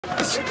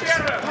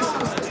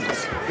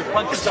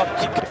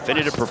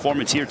Definitive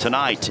performance here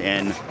tonight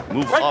and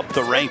move up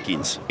the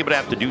rankings. He would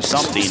have to do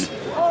something.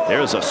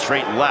 There's a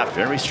straight left,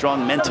 very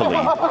strong mentally,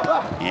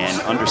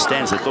 and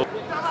understands that.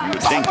 You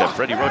would think that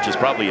Freddie Roach is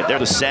probably there,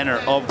 the center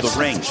of the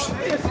ring.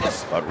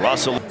 But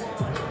Russell,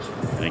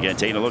 and again,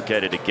 taking a look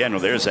at it again,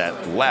 well, there's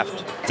that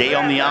left. Day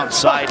on the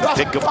outside,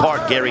 pick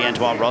apart Gary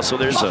Antuanne Russell.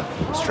 There's a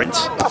straight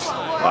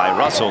by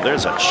Russell.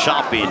 There's a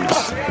chopping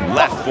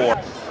left for.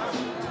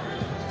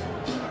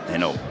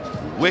 And a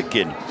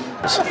wicked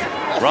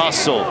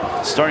Russell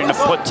starting to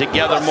put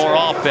together more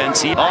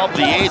offense. He of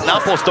the 8th, now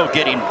Postol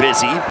getting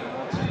busy.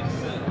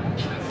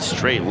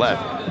 Straight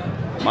left.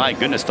 My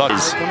goodness, thought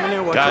he's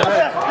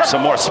got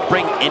some more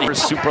spring in it.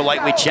 Super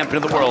lightweight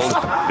champion of the world,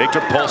 Viktor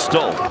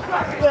Postol.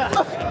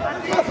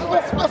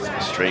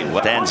 Straight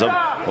left hands of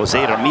Jose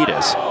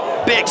Ramirez.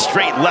 Big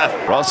straight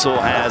left. Russell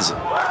has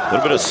a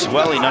little bit of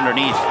swelling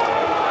underneath.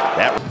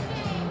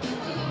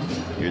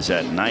 Here's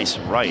that nice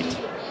right.